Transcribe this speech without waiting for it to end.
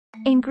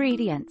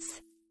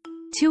Ingredients: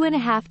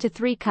 2½ to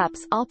 3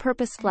 cups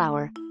all-purpose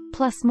flour,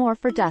 plus more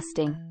for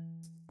dusting.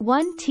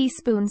 1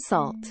 teaspoon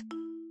salt.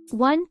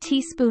 1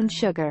 teaspoon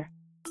sugar.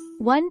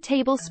 1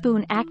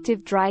 tablespoon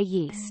active dry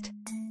yeast.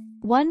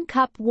 1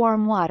 cup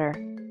warm water.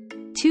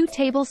 2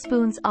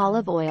 tablespoons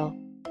olive oil.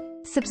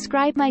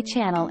 Subscribe my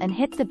channel and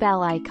hit the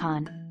bell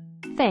icon.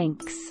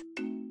 Thanks.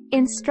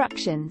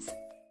 Instructions.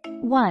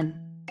 1.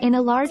 In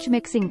a large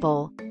mixing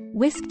bowl,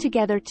 whisk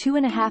together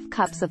 2½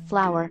 cups of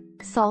flour,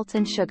 salt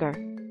and sugar.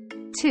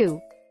 2.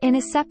 In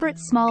a separate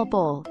small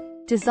bowl,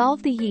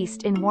 dissolve the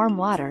yeast in warm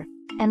water,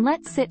 and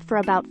let sit for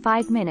about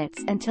 5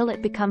 minutes until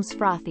it becomes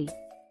frothy.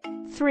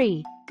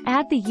 3.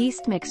 Add the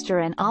yeast mixture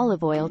and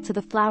olive oil to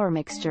the flour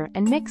mixture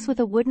and mix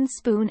with a wooden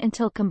spoon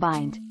until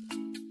combined.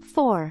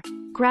 4.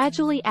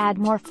 Gradually add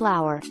more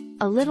flour,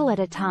 a little at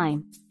a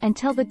time,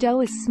 until the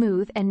dough is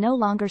smooth and no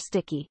longer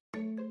sticky.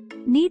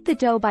 Knead the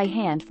dough by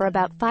hand for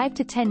about 5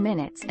 to 10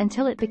 minutes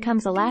until it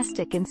becomes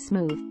elastic and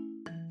smooth.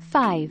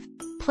 5.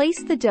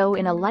 Place the dough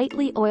in a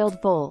lightly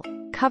oiled bowl,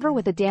 cover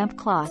with a damp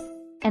cloth,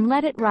 and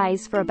let it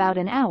rise for about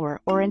an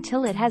hour or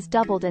until it has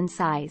doubled in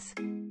size.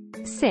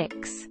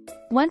 6.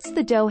 Once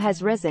the dough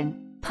has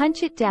risen,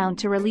 punch it down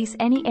to release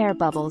any air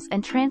bubbles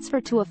and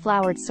transfer to a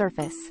floured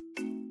surface.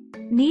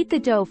 Knead the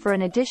dough for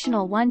an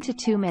additional 1 to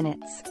 2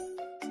 minutes.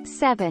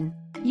 7.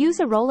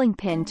 Use a rolling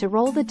pin to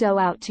roll the dough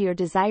out to your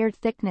desired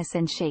thickness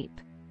and shape.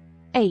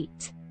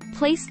 8.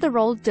 Place the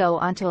rolled dough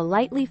onto a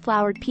lightly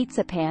floured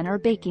pizza pan or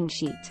baking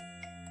sheet.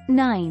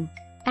 9.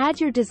 Add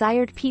your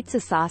desired pizza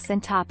sauce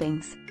and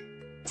toppings.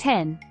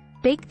 10.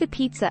 Bake the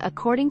pizza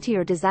according to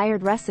your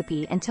desired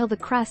recipe until the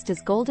crust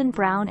is golden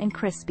brown and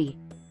crispy.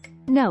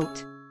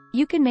 Note: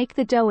 you can make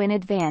the dough in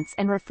advance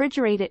and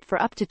refrigerate it for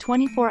up to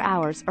 24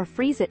 hours or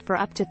freeze it for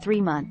up to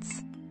 3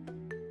 months.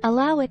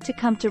 Allow it to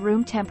come to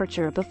room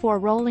temperature before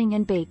rolling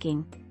and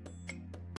baking.